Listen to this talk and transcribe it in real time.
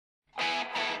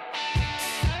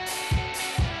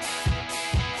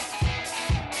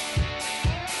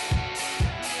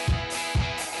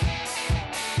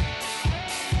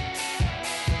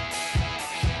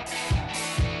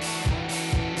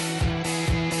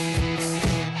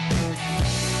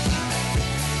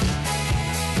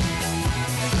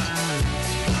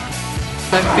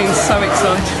They've been so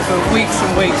excited for weeks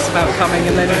and weeks about coming,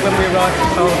 and then when we arrived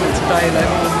at Parliament today, they've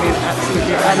all been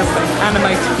absolutely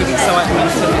animated with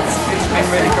excitement, and it's been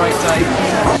a really great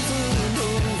day.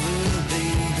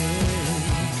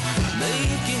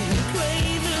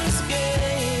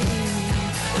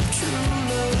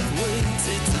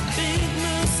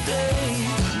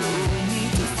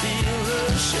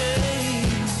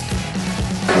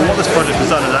 What this project has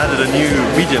done is added a new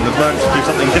medium. They've learned to do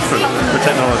something different with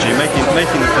technology.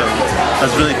 Making the film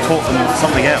has really taught them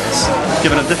something else,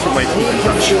 given a different way to keep in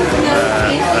touch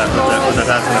with their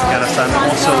dads in Afghanistan, and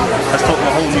also has taught them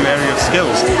a whole new area of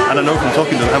skills. And I know from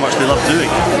talking to them how much they love doing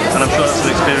it, and I'm sure that's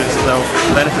an experience that they'll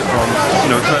benefit from,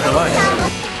 throughout their lives.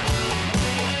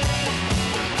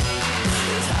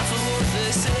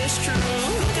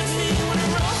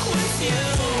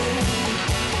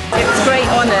 It was a great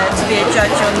honour to be a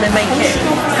judge on the Make It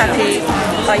Happy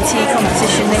IT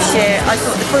competition this year. I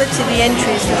thought the quality of the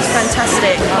entries was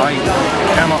fantastic. I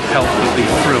cannot help but be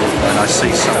thrilled when I see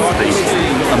some of the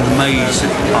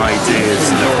amazing ideas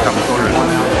that have come through.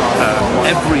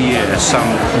 Every year some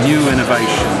new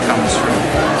innovation comes from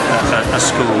a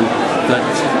school that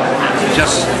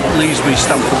just leaves me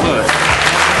stumped for words.